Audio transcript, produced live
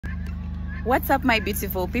What's up, my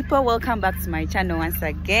beautiful people? Welcome back to my channel once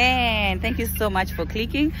again. Thank you so much for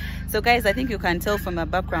clicking. So guys, I think you can tell from the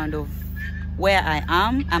background of where I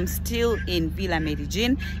am. I'm still in Villa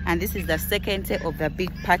Medellin, and this is the second day of the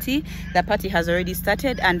big party. The party has already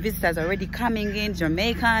started and visitors are already coming in.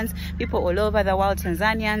 Jamaicans, people all over the world,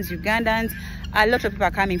 Tanzanians, Ugandans, a lot of people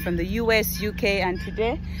are coming from the US, UK, and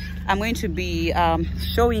today I'm going to be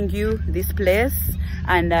showing you this place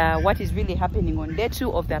and what is really happening on day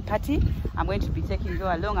 2 of the party. I'm going to be taking you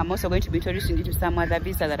along. I'm also going to be introducing you to some other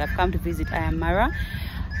visitors that have come to visit Mara.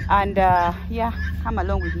 And yeah, come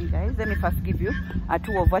along with me, guys. Let me first give you a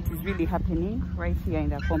tour of what is really happening right here in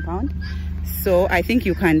the compound. So I think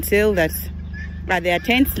you can tell that there are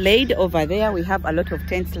tents laid over there. We have a lot of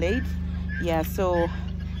tents laid. Yeah, so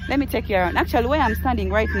let me take you around. Actually, where I'm standing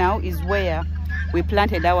right now is where we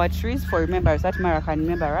planted our trees for remembrance, that Mara can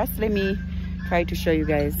remember us. Let me try to show you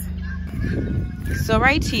guys. So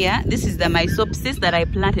right here, this is the mysopsis that I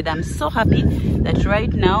planted. I'm so happy that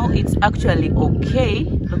right now it's actually okay.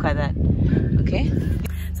 Look at that. Okay,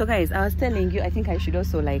 so guys, I was telling you, I think I should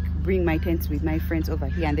also like bring my tents with my friends over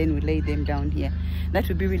here and then we lay them down here. That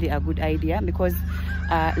would be really a good idea, because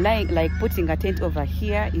like putting a tent over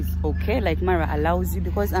here is okay, like Mara allows you,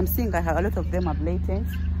 because I'm seeing that a lot of them have laid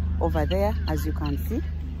tents over there, as you can see.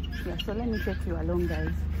 Yeah, so let me take you along,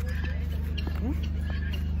 guys. Okay.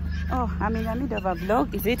 Oh, I'm in the middle of a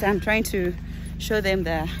vlog. Is it? I'm trying to show them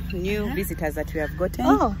the new visitors that we have gotten.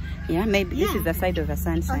 Oh, yeah, maybe this is the side of the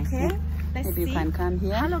sunshine. Okay, maybe you can come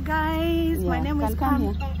here. Hello guys, my name is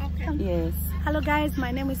Pam. Yes. Hello guys,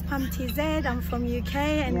 my name is Pam TZ. I'm from UK,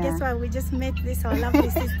 and guess what? We just met our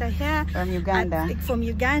lovely sister here from Uganda. From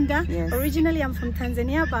Uganda. Yes. Originally, I'm from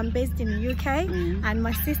Tanzania, but I'm based in the UK. And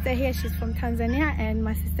my sister here, she's from Tanzania, and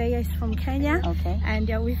my sister here is from Kenya. Okay. And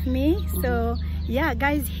they're with me. So yeah,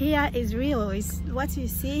 guys, here is real. It's what you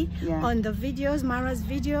see on the videos, Mara's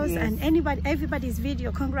videos, and everybody's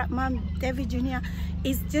video. Congrats, Mom, David Jr.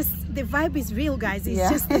 It's just the vibe is real, guys. It's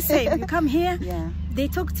just the same. You come here. They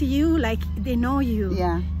talk to you like they know you.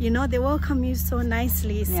 You know, they welcome you so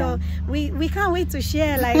nicely. So we can't wait to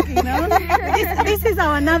share, like, you know, this is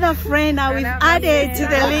our another friend that we've added to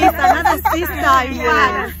the list, another sister.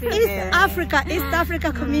 East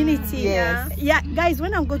Africa community. Yeah, guys,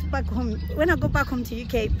 when I go back home to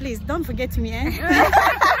UK, please don't forget me.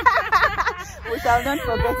 We shall not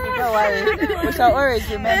forget you, don't worry. We shall always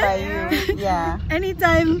remember you. Yeah.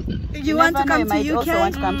 Anytime you want to come to UK, also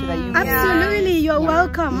want to come to the UK. Absolutely, you're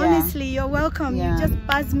welcome. Honestly, you're welcome. You just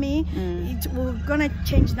buzz me. We're gonna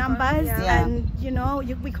change numbers, and you know,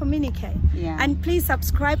 we communicate. And please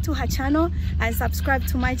subscribe to her channel and subscribe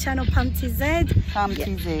to my channel, Pam TZ. Pam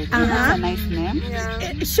TZ. That's a nice name.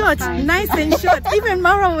 Short, nice and short. Even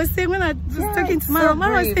Mara was saying, when I was talking to Mara,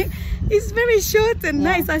 Mara was saying it's very short and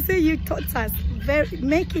nice. I say you taught us.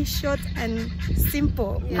 Make it short and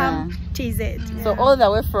simple. Pam TZ. So all the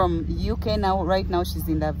way from UK now, right now she's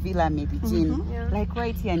in the Villa Medellin, like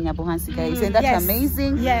right here in Nyabohanze, guys, and that's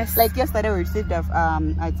amazing. Like yesterday we received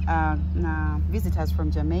visitors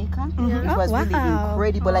from Jamaica. It was really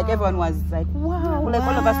incredible. Like everyone was like, wow, like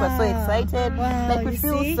all of us were so excited. Like we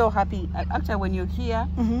feel so happy. Actually, when you're here,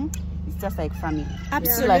 it's just like family.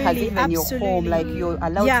 Absolutely. Like as even your home, like you're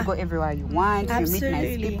allowed to go everywhere you want. You meet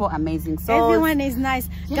nice people, amazing souls. Everyone is nice.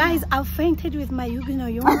 Guys, I fainted with my Yugino.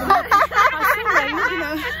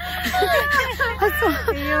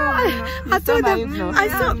 I told them,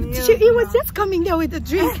 he was just coming there with a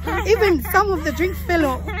drink. Even some of the drink fell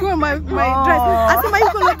on my dress. I said, my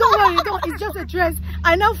Yugino, don't worry, it's just a dress.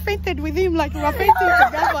 I now fainted with him, like we were fainting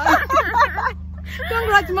together.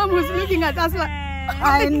 Congrats, Mom was looking at us like,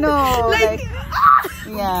 I know. Like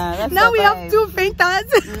yeah, that's now we have 2 fainters.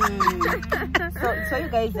 So you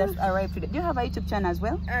guys just arrived today. Do you have a YouTube channel as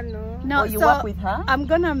well? No. Or you work with her? I'm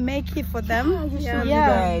gonna make it for them. You should, you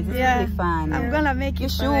guys. It's really fun. I'm gonna make it. You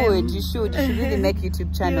should really make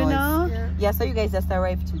YouTube channels. You know? Yeah. So you guys just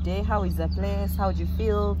arrived today. How is the place? How do you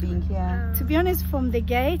feel being here? To be honest, from the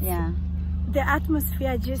gate, the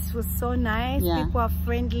atmosphere just was so nice. People are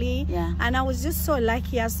friendly, and I was just so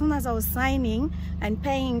lucky. As soon as I was signing and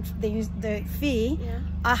paying the fee,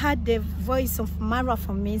 I had the voice of Mara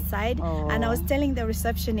from inside, and I was telling the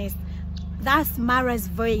receptionist, that's Mara's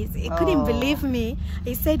voice. He couldn't believe me.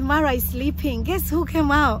 He said, Mara is sleeping. Guess who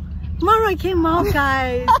came out? Mara came out,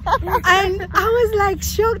 guys. And I was like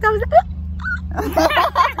shocked. I was like,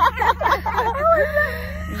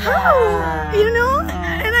 how? You know?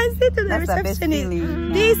 And I said to the receptionist,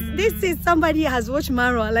 this is somebody has watched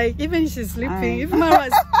Mara. Like, even she's sleeping, if Mara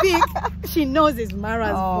speaks, she knows it's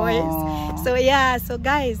Mara's voice. So yeah, so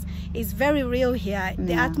guys, is very real here.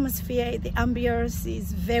 The atmosphere, the ambience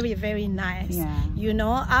is very, very nice. You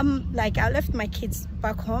know, I'm like, I left my kids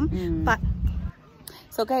back home, but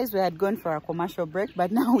so guys, we had gone for a commercial break,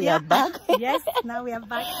 but now we are back. Yes, now we are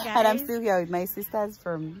back, guys. And I'm still here with my sisters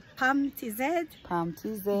from Palm TZ. Palm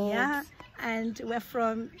TZ. Yeah, and we're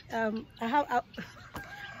from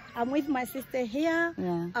I'm with my sister here.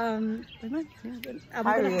 I'm gonna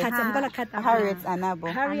cut Harriet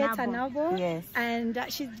Anabo. Harriet Anabo. Yes. And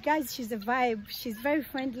she's a vibe. She's very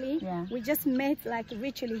friendly. We just met like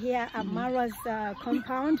literally here at Mara's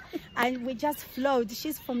compound, and we just flowed.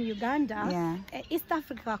 She's from Uganda, East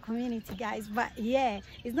Africa community, guys. But yeah,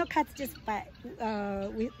 it's not cut just by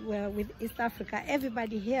with East Africa.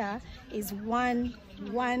 Everybody here is one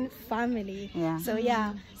family. So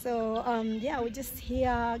we're just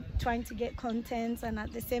here trying to get content and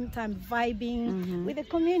at the same time vibing with the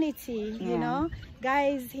community. You know,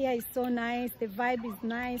 guys, here is so nice. The vibe is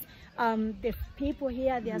nice. The people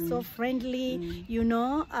here, they are so friendly. You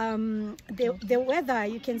know, the weather,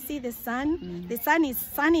 you can see the sun. The sun is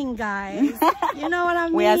sunning, guys. You know what I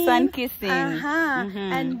mean? We are sun kissing.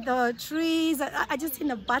 And the trees, I just seen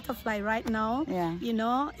a butterfly right now. You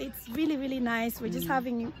know, it's really, really nice. We're just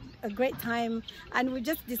having a great time, and we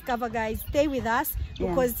just discover, guys, stay with us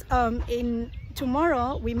because in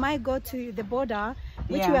tomorrow we might go to the border,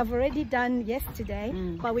 which we have already done yesterday,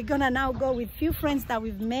 but we're gonna now go with few friends that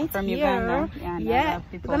we've met from here. Uganda.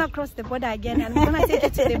 We're gonna cross the border again, and we're gonna take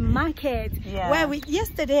it to the market where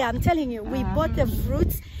yesterday, I'm telling you, we bought the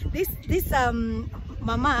fruits. This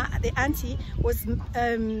mama, the auntie, was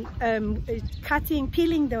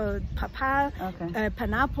peeling the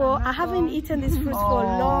pineapple. I haven't eaten this fruit for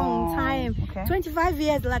a long time. 25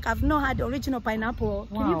 years, like I've not had original pineapple.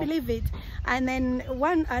 Can you believe it? And then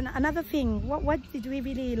another thing, what did we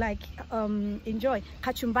really like enjoy?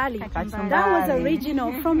 Kachumbali. That was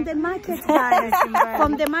original from the market, guys.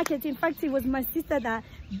 From the market. In fact, it was my sister that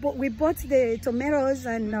we bought the tomatoes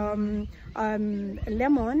and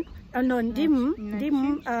lemon. Lime,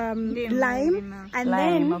 and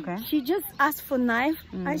then she just asked for knife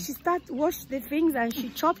and she washed the things and she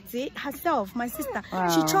chopped it herself. My sister,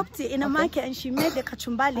 she chopped it in a market and she made the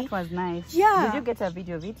kachumbali. That was nice. Yeah. Did you get a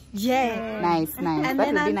video of it? Yeah. Nice. And that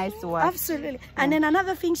would be nice to watch. Absolutely. And then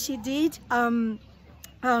another thing she did,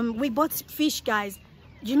 we bought fish, guys.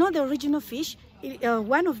 You know the original fish?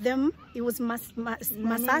 One of them, it was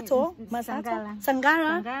Sangara.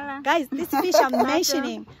 Guys, this fish I'm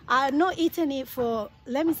mentioning, I have not eaten it for,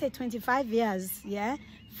 let me say, 25 years. Yeah,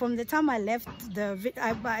 from the time I left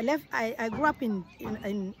I grew up in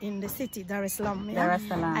the city, Dar es Salaam.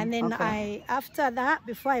 And then after that,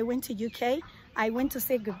 before I went to UK, I went to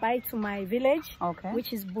say goodbye to my village,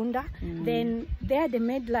 which is Bunda. Then there they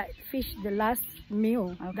made like fish the last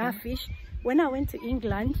meal. That fish. When I went to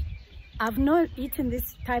England, I've not eaten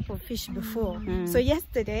this type of fish before. So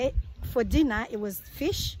yesterday for dinner it was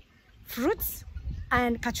fish, fruits,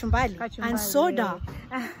 and kachumbali and soda,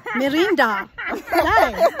 Mirinda.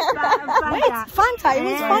 Wait, Fanta. It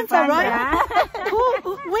was Fanta, right?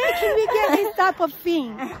 Where can we get this type of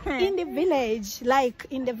thing in the village? Like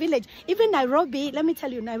in the village, even Nairobi. Let me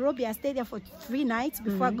tell you, Nairobi. I stayed there for 3 nights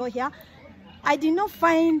before I go here. I did not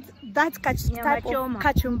find that type of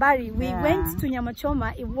kachumbari. We went to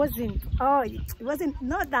Nyamachoma. It wasn't.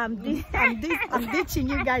 Not that I'm ditching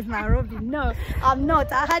you guys, Nairobi. No, I'm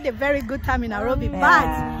not. I had a very good time in Nairobi. But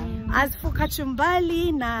as for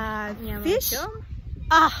kachumbari na fish,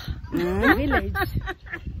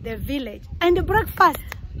 the village, and the breakfast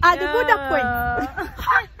at the Buddha Point.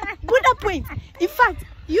 Buddha Point. In fact,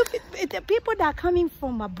 the people that are coming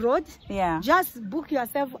from abroad, just book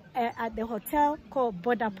yourself at the hotel called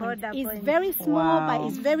Border Point. It's very small, but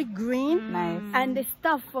it's very green. And the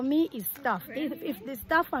staff, for me, is staff. If the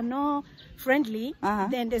staff are not friendly,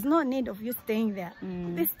 then there's no need of you staying there.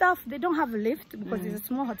 The staff, they don't have a lift because it's a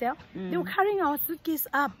small hotel. They were carrying our suitcase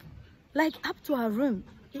up to our room.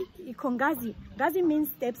 Ikongazi. Gazi means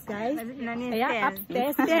steps, guys.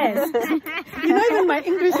 Upstairs, stairs. You know, even my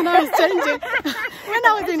English now is changing. When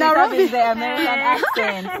I was in Nairobi, the American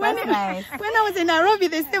accent. That's nice. When I was in Nairobi,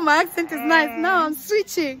 they say my accent is nice. Now I'm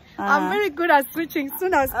switching. I'm very good at switching.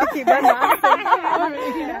 Soon I was speaking Ghana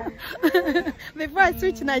accent. Before I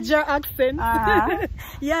switch Niger accent.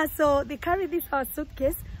 Yeah, so they carry this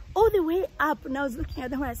suitcase all the way up. And I was looking at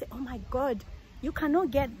them and I said, oh my God, you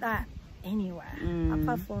cannot get that anywhere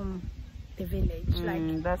apart from the village.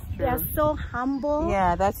 Like that's true. they are so humble.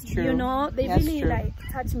 Yeah, that's true. You know, they that's really true. like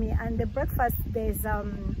touch me. And the breakfast, there's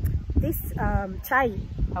this chai.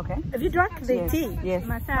 Okay. Have you drunk the tea? Yes.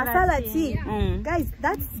 Masala tea. Guys,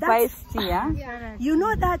 that's spice tea, yeah? You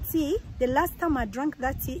know that tea, the last time I drank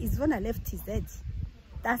that tea is when I left TZ.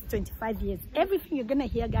 That's 25 years. Everything you're gonna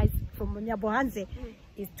hear, guys, from Nyabohanze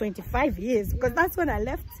is 25 years, because that's when I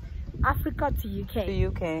left Africa to UK. To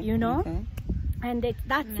UK. You know? Okay. And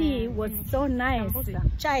that tea was so nice.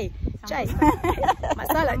 Chai.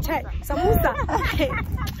 Masala chai. Samosa.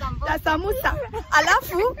 That's samosa.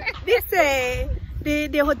 Alafu, this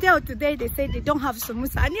the hotel today, they said they don't have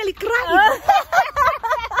samosa. I nearly cried.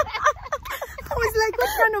 I was like, what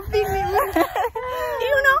kind of thing is this?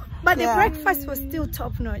 You know? But the breakfast was still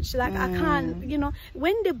top notch. Like I can't, you know,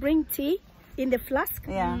 when they bring tea in the flask,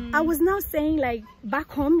 I was now saying, like,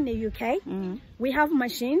 back home in the UK, we have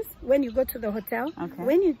machines when you go to the hotel. Okay.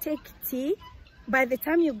 When you take tea, by the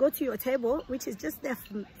time you go to your table, which is just there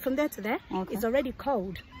from there to there, it's already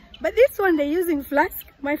cold. But this one, they're using flask,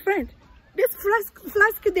 my friend. This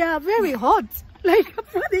flask, they are very hot. Like,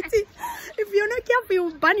 for the tea, if you're not careful,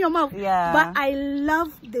 you burn your mouth. Yeah. But I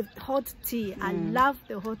love the hot tea. I love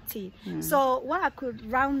the hot tea. So what I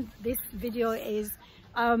could round this video is,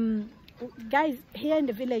 guys, here in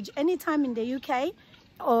the village, anytime in the UK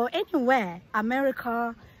or anywhere,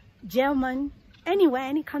 America, German, anywhere,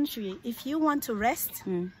 any country, if you want to rest,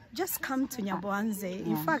 just come to Nyabohanze.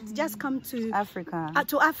 In fact, just come to Africa.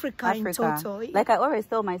 In total. Like I always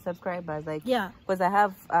tell my subscribers, like, because I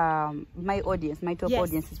have my audience, my top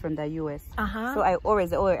audience is from the US. So they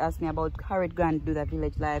always ask me about how it going to do the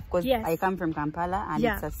village life, because I come from Kampala and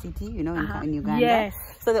it's a city, you know, in Uganda.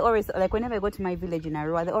 So they always, like, whenever I go to my village in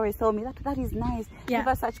Arua, they always tell me that is nice. Give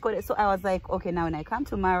us such code. So I was like, okay, now when I come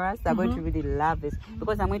to Maras, they're going to really love this,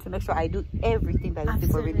 because I'm going to make sure I do everything that these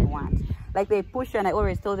people really want. Like, they push, and I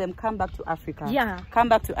always tell them, come back to Africa. Come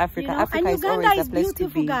back to Africa. You know, Africa and Uganda is always the place beautiful,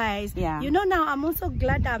 to be. guys. You know, now I'm also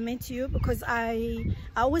glad that I met you, because I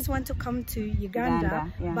always want to come to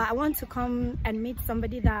Uganda, but I want to come and meet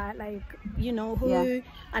somebody that, like, you know, who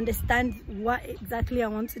understands what exactly I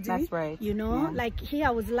want to do. That's right. You know, like here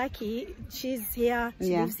I was lucky. She's here,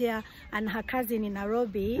 she lives here, and her cousin in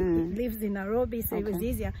Nairobi lives in Nairobi, so it was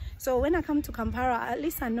easier. So when I come to Kampala, at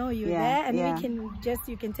least I know you're there, and we can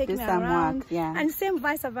you can take me around. And same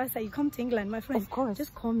vice versa. You come to England, my friend. Of course,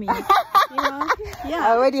 just call me. You know,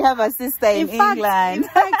 I already have a sister in England. In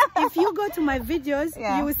fact, if you go to my videos,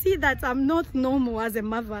 you will see that I'm not normal as a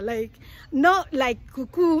mother. Like, not like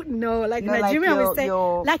cuckoo, no. Like Nigeria will say,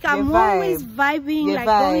 like I'm always vibing, like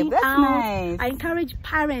going out. Nice. I encourage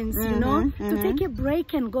parents, you know, to take a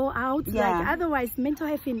break and go out. Like, otherwise, mental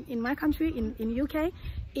health in my country, in UK,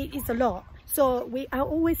 it's a lot. So I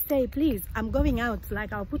always say, please, I'm going out.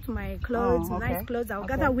 Like, I'll put my clothes, nice clothes. I'll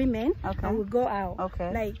gather women and we'll go out.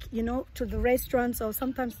 Like, you know, to the restaurants, or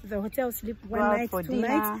sometimes to the hotel, sleep one night, 2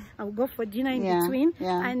 nights. I'll go for dinner in between.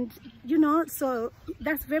 And, you know, so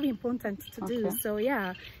that's very important to do. So,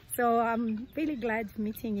 so I'm really glad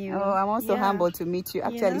meeting you. Oh, I'm also humbled to meet you.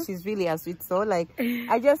 Actually, she's really a sweet soul. Like,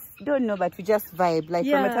 I just don't know, but we just vibe. Like,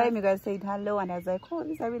 from the time you guys said hello, and I was like, oh,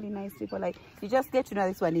 these are really nice people. Like, you just get to know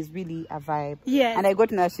this one is really a vibe. And I got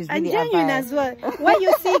to know she's really a vibe. And genuine as well. What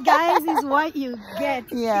you see, guys, is what you get.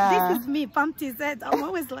 This is me, Pump TZ. I'm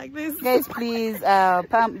always like this. Guys, please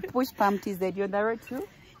push Pump TZ. You're on the road too?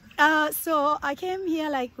 So I came here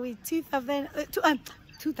like with 2000.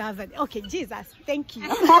 Okay, Jesus, thank you.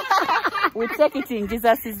 We take it in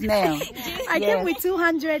Jesus' name. I came with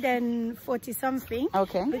 240 something.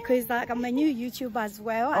 Because like I'm a new YouTuber as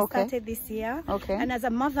well. I started this year. And as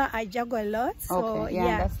a mother, I juggle a lot. So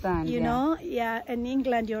understand. You know, in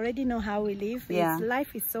England, you already know how we live.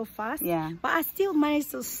 Life is so fast. But I still manage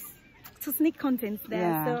to sneak content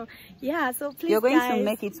there. So please, you're going to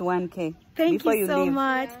make it 1K. Thank you so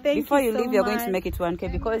much. Before you leave, you're going to make it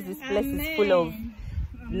 1K, because this place is full of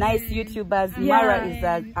nice YouTubers. Mara is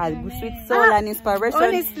a sweet soul and inspiration.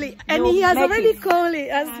 Honestly, and he has already called it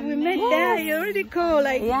as we met there. He already called,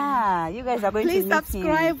 like, you guys are going to meet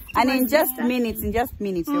subscribe him. And in just minutes, you're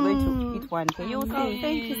going to hit 1K. You'll see.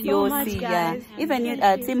 Thank you so much, guys. Even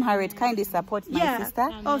Team Harriet, kindly support my sister.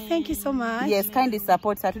 Oh, thank you so much. Yes, kindly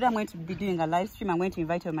support her. Today I'm going to be doing a live stream. I'm going to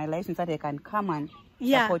invite her on my live stream so that I can come and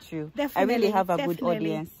support you. Definitely, I really have a good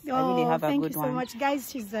audience. I really have a good one. Thank you so much, guys.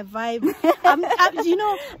 She's a vibe. You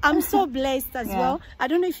know, I'm so blessed as well. I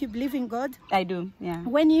don't know if you believe in God. I do, yeah.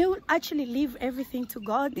 When you actually leave everything to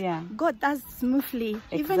God, God does smoothly.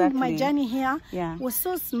 Exactly. Even my journey here was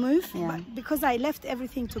so smooth, but because I left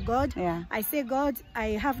everything to God. I say, God, I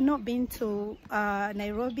have not been to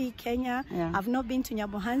Nairobi, Kenya. I've not been to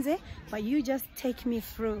Nyabohanze, but you just take me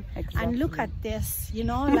through. And look at this, you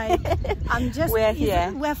know, like I'm just, we're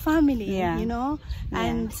here. We're family, you know,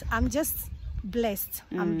 and I'm just blessed.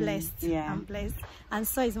 I'm blessed. I'm blessed. And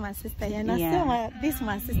so is my sister. You know, this is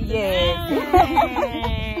my sister.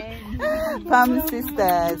 Pam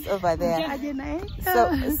sisters over there.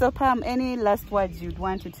 So Pam, any last words you'd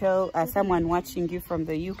want to tell someone watching you from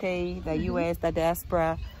the UK, the US, the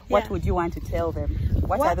diaspora? What would you want to tell them?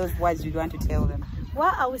 What are those words you'd want to tell them?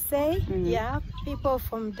 Well, I would say, people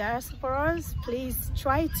from diasporas, please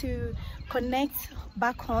try to connect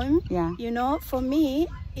back home. You know, for me,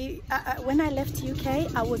 when I left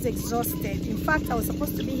UK, I was exhausted. In fact, I was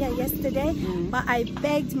supposed to be here yesterday, but I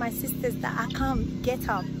begged my sisters that I can't get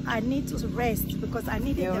up. I need to rest because I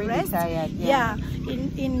needed the rest. Tired,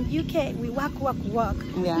 in UK, we work.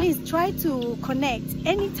 Please try to connect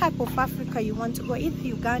any type of Africa you want to go, either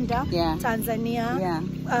Uganda, Tanzania,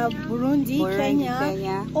 Burundi,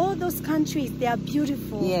 Kenya, all those countries, they are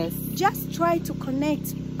beautiful. Just try to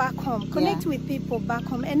connect back home, connect with people back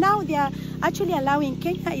home. And now they are actually allowing,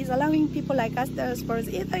 Kenya is allowing people like us, diasporas,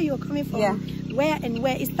 either you're coming from where,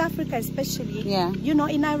 East Africa especially. You know,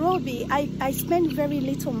 in Nairobi, I spend very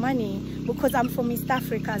little money because I'm from East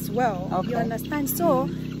Africa as well. You understand? So,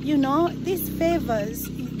 you know, these favors,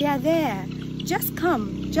 they are there. Just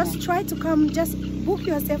come. Just try to come. Just book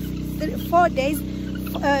yourself 4 days.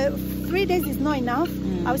 3 days is not enough.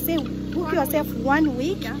 I would say book yourself 1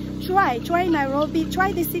 week. Try Nairobi,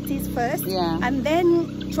 try the cities first, and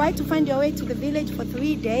then try to find your way to the village for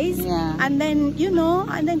 3 days, and then, you know,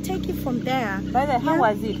 and then take it from there. By the way, how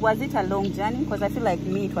was it? Was it a long journey? Because I feel like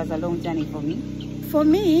me, it was a long journey for me. For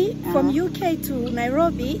me, from UK to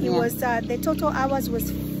Nairobi, it was, the total hours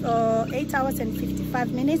was 8 hours and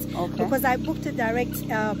 55 minutes because I booked a direct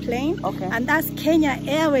plane, and that's Kenya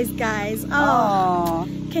Airways, guys.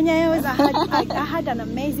 Kenya Airways, I had an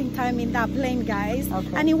amazing time in that plane, guys,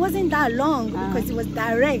 and it wasn't that long because it was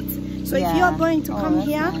direct. So if you are going to come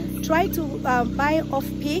here, try to buy off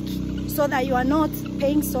peak so that you are not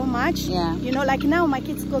paying so much. You know, like now my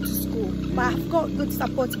kids go to school, but I've got good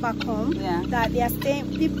support back home that they are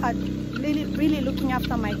staying. People are really looking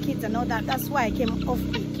after my kids and all that. That's why I came off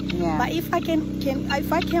peak. But if I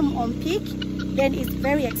if I came on peak, then it's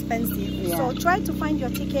very expensive. So try to find your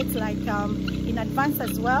tickets like in advance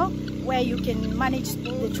as well, where you can manage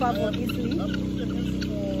the travel easily.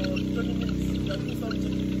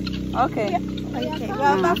 Okay,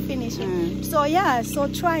 we're about finishing. So so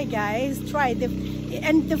try, guys, try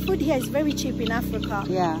and the food here is very cheap in Africa.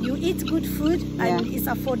 You eat good food and it's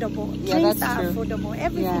affordable. Drinks are affordable.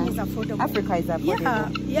 Everything is affordable. Africa is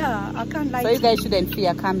affordable. I can't lie. So you guys shouldn't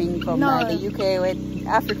fear coming from the UK, where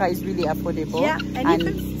Africa is really affordable. And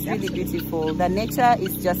it's really beautiful. The nature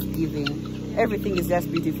is just giving. Everything is just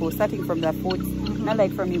beautiful, starting from the food. Not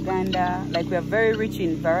like from Uganda. Like, we are very rich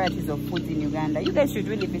in varieties of foods in Uganda. You guys should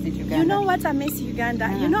really visit Uganda. You know what I miss Uganda?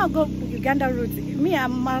 You know, I go Uganda route. Me,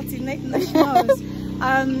 I'm multinationals.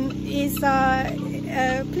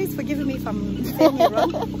 Please forgive me if I'm saying it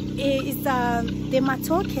wrong. It's the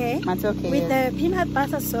matoke with the peanut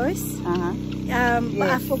butter sauce. But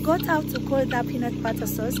I forgot how to call that peanut butter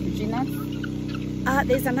sauce.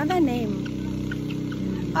 There's another name.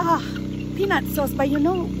 Peanut sauce, but you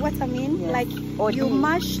know what I mean? Like you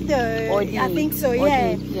mash the, I think so,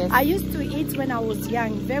 I used to eat when I was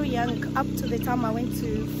young, very young, up to the time I went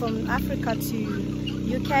from Africa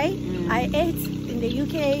to UK. I ate in the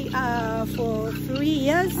UK for 3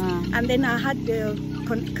 years, and then I had the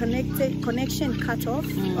connection cut off,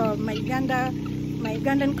 my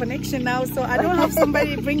Ugandan connection now, so I don't have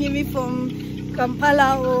somebody bringing me from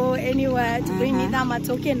Kampala or anywhere to bring me that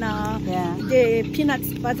matoke now. The peanut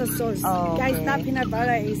butter sauce. Guys, that peanut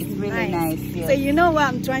butter is really nice. So you know what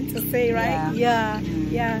I'm trying to say, right?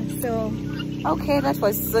 So okay, that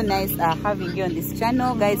was so nice having you on this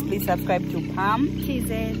channel. Guys, please subscribe to Pam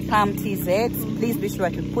TZ. Please be sure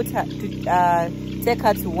to put her take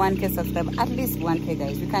her to 1K subscribers, at least 1K,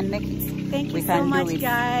 guys. We can make it. Thank you so much,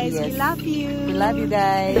 guys. We love you. We love you,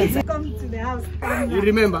 guys. Come to the house. You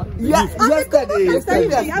remember? Yesterday. Do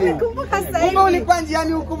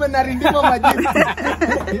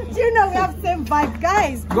you know we have same vibe,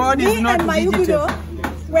 guys? God is not digital.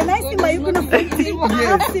 when I see my Uganda fainting, I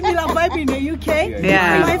have similar vibe in the UK.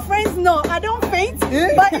 Yeah. My friends know I don't faint,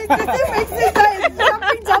 but it just makes me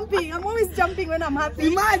like jumping. I'm always jumping when I'm happy.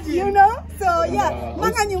 Imagine. You know? So yeah,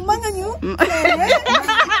 manganyu.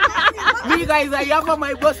 Me guys, I have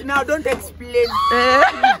my boss now. Don't explain.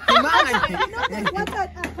 Imagine. What I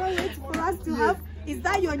can't wait for us to have. Is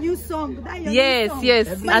that your new song? Yes, yes,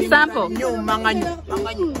 a sample. New manganyu.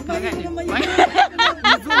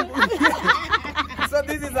 So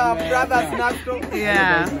this is our brother Snasto.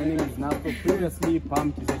 Yeah. My name is Snasto. Previously,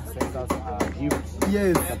 Palm sent us a gift.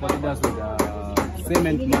 Yes. Supported us with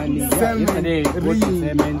cement money. Yesterday, we bought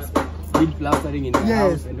cement, did plastering in the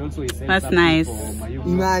house, and also he sent That's something nice. for my youth.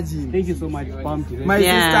 Imagine. Thank you so much, Palm. My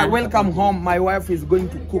sister, welcome home. My wife is going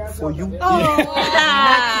to cook for you.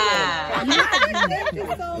 Thank you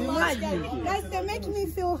so much, guys. They make me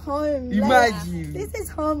feel home. Imagine. Like, this is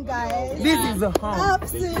home, guys. This is a home.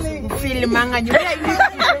 Absolutely. Feel manganyu.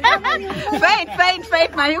 Faint,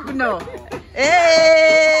 Mayugno.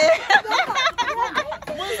 Hey.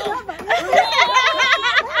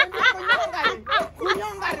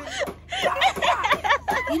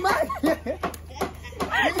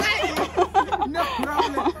 No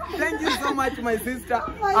problem. Thank you so much, my sister.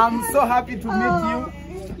 I'm so happy to meet you.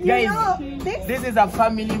 Guys, this is a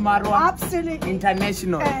family Marwa. Absolutely.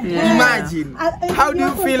 International. Yeah. Imagine. How do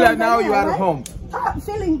you feel now you are home? I'm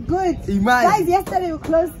feeling good. Imagine. Guys, yesterday we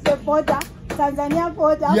closed the border, Tanzania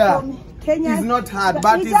border from Kenya. It's not hard,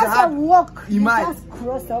 but it's just hard. A walk. Imagine. Just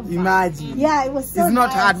cross over. Imagine. Yeah, it was so It's not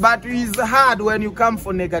nice. hard, but it's hard when you come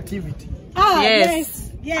for negativity.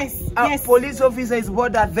 Yes. Police officer is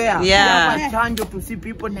bordered there. Yeah. You have a chance to see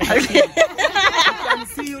people negative. I can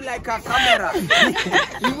see you like a camera.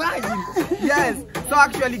 Imagine. Yes. So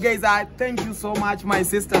actually, guys, I thank you so much, my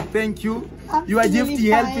sister. Thank you. Your gift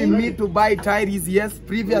helping me to buy tires. Yes,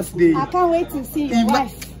 previous day. I can't wait to see your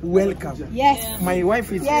wife. Welcome. Yes. My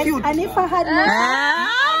wife is cute. And if I had more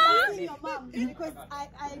your mom, because I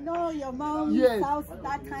know your mom's house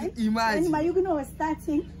that time. Imagine. When Mayugno was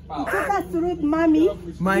starting, he took us to read my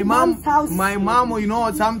mom's house. My mom, you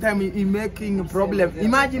know, sometimes he making a problem.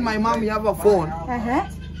 Imagine my mom, you have a phone.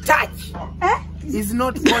 Touch. It's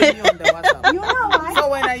not calling me on the WhatsApp. You know why? So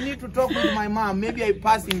when I need to talk with my mom, maybe I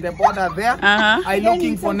passing the border there. I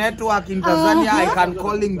looking for network in Tanzania. I can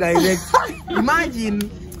calling direct. Imagine.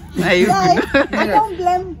 I don't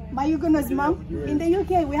blame Mayugno's mom. In the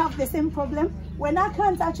UK, we have the same problem. When I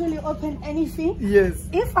can't actually open anything,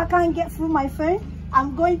 if I can't get through my phone,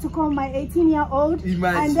 I'm going to call my 18-year-old,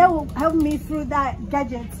 and they will help me through that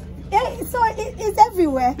gadget. So it's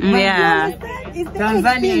everywhere. Yeah. It's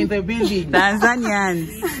Tanzania in the building.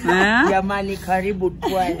 Tanzanians. Yamani karibu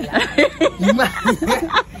twala.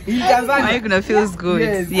 In Tanzania. Mayugno feels good.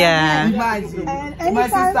 Yes. Yeah. Imagine. My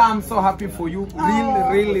sister, I'm so happy for you.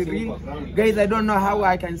 Really. Guys, I don't know how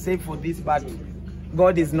I can say for this, but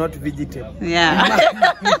God is not vegetable. Yeah.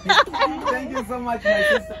 Thank you so much, my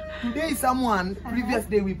sister. Today, someone, previous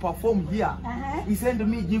day we performed here, he sent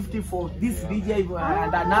me gift for this DJ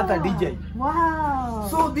and another DJ. Wow.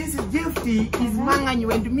 So this gift is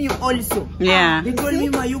manganyu and me also. Yeah. They told me,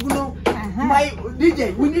 Mayugno, my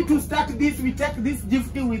DJ, we need to start this. We take this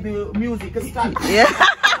gift with the music. Start. Yeah.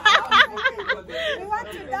 We want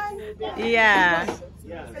to dance. Yeah.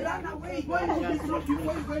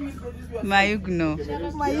 Mayugno.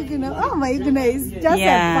 Oh, Mayugno is just a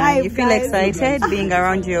vibe. You feel excited being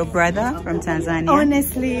around your brother from Tanzania?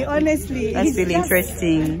 Honestly. That's really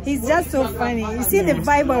interesting. He's just so funny. You see the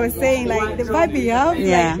vibe I was saying, like the vibe you have?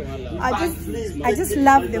 Yeah. Like, I just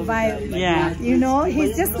love the vibe. Yeah. You know,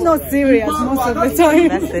 he's just not serious most of the time.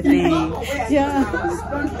 That's the thing. Yeah.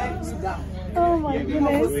 Oh my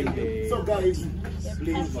goodness. So guys,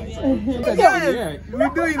 Yes, we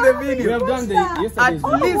do in the video. We have done the yesterday's at least to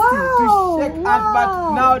shake out,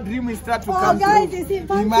 but now dream will start to come guys, true. you see,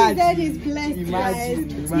 Papi Dad is blessed, guys.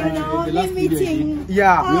 You know, him meeting.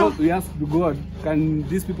 Yeah. We asked God, can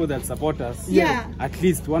these people that support us, at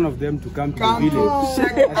least one of them to come to the village,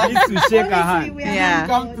 at least to shake our hand. Yeah.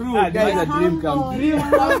 Come through. That's a dream come true.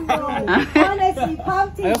 Honestly,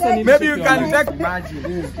 Papi Dad. Maybe you can take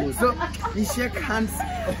imagine. So we shake hands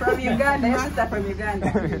From Uganda, from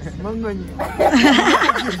Uganda. Thank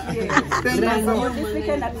you so much. This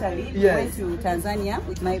weekend actually, we went to Tanzania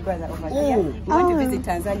with my brother over here. We went to visit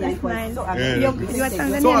Tanzania. It was so amazing. You are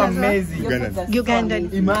Tanzanian So as well? amazing.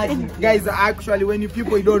 Ugandan. Imagine, guys, actually, when you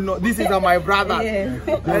people don't know, this is my brother.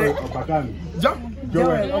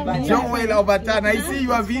 Joel Obatana. I see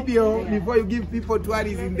your video before you give people tours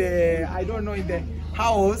in the, I don't know, in the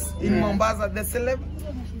house in Mombasa. The celeb,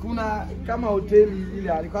 kuna kama hoteli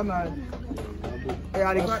ile alikuwa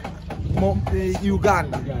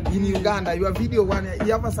Uganda. In Uganda, your video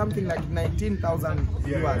you have something like 19,000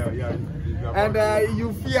 viewers. Yeah. And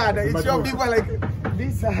you feared, it show people like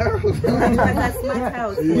this house. That's my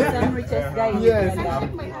house. Some richest guy in Uganda.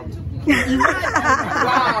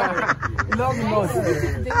 Wow. Long nose.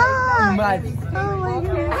 Imagine. Oh my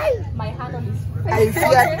God. My handle is I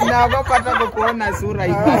feared now go pata kuona sura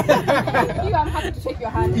imagine. you. I'm happy to shake your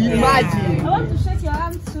hand. Imagine. I want to shake your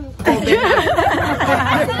hand too. The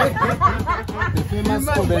famous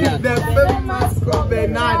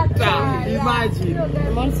Cobenata. Imagine.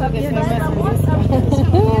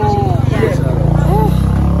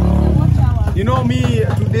 You know me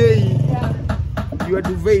today, your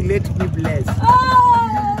duvet let me bless.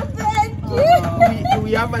 Oh, thank you.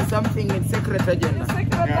 We have something in secret agenda.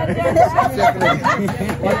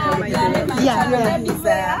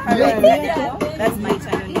 That's my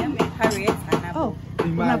channel name, Harriet and Apple. Oh,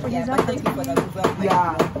 Imagine. Thank you for the good.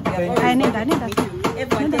 Yeah. Thank you. I need that.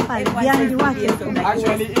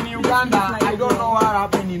 Actually, in Uganda, I don't know what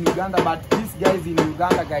happened in Uganda, but these guys in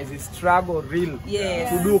Uganda, guys, they struggle real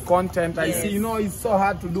to do content. I see, you know, it's so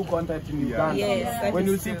hard to do content in Uganda. Yes, when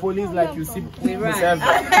you see police, like you see we run.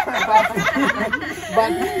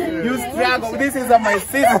 but you struggle. This is my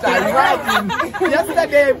sister. Imagine.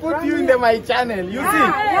 Yesterday I put you in my channel. You see?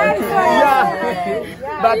 Yeah.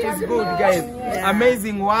 But it's good, guys.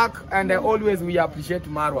 Amazing work, and always we appreciate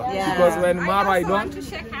Marwa because when Marwa I don't.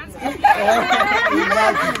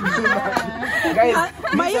 Guys,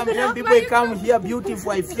 sometimes people come here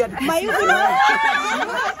beautiful. I fear.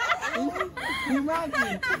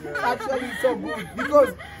 Imagine. Actually, it's so good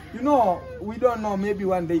because you know we don't know. Maybe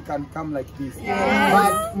one day can come like this.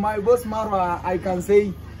 But my boss Marwa, I can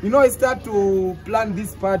say. You know, I start to plan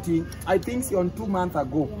this party. I think on 2 months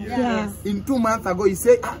ago. In 2 months ago, he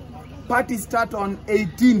said, party start on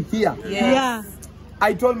 18 here.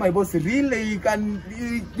 I told my boss, really, you can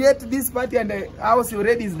get this party and the house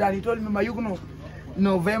already is done. He told me, Mayukuno,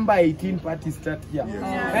 November 18 party start here.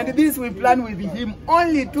 And this we plan with him,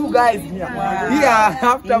 only 2 guys here. Here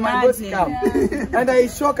after my boss come. And I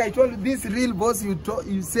shocked, I told this real boss you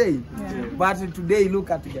say. But today look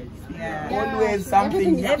at guys. Always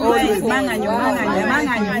something, always party.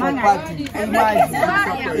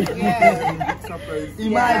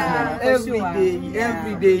 Imagine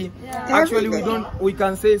every day. Actually we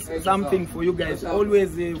can say something for you guys.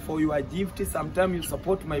 Always for your gift. Sometimes you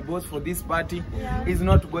support my boss for this party. It's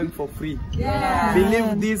not going for free.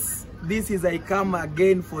 Believe this is I come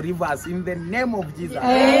again for rivers in the name of Jesus.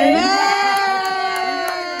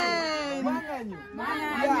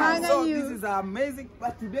 So this is amazing.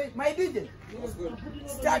 But today, my DJ,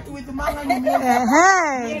 start with Manganyu music.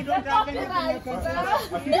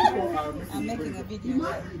 I'm making a video.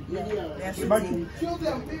 Show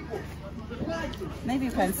them people. Maybe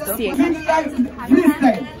you can stop.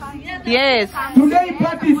 Yes. Today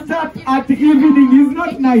party start at evening. It's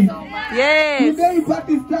not night. Yes. Today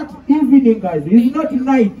party start evening, guys. It's not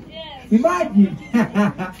night. Imagine.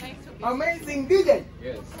 Amazing DJ.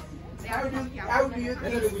 Yes. How do you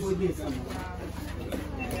think for this?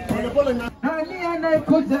 Nani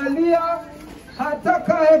anayekujalia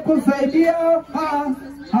atakaye kusaidia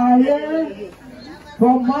haye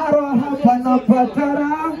kwa mara hapa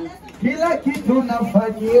napatara kila kitu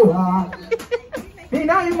nafanyiwa.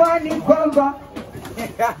 Nina imani kwamba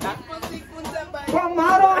kwa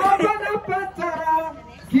mara hapa napatara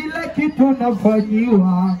kila kitu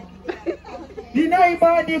nafanyiwa. Nina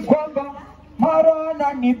imani kwamba mara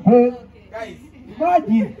nanipe.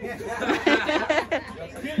 Imagine.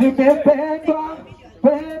 Nimependwa,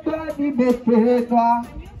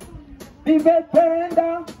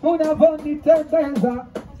 nimependa unavyonitembeza.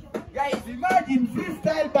 Guys, imagine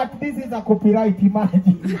freestyle, but this is a copyright.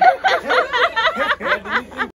 Imagine.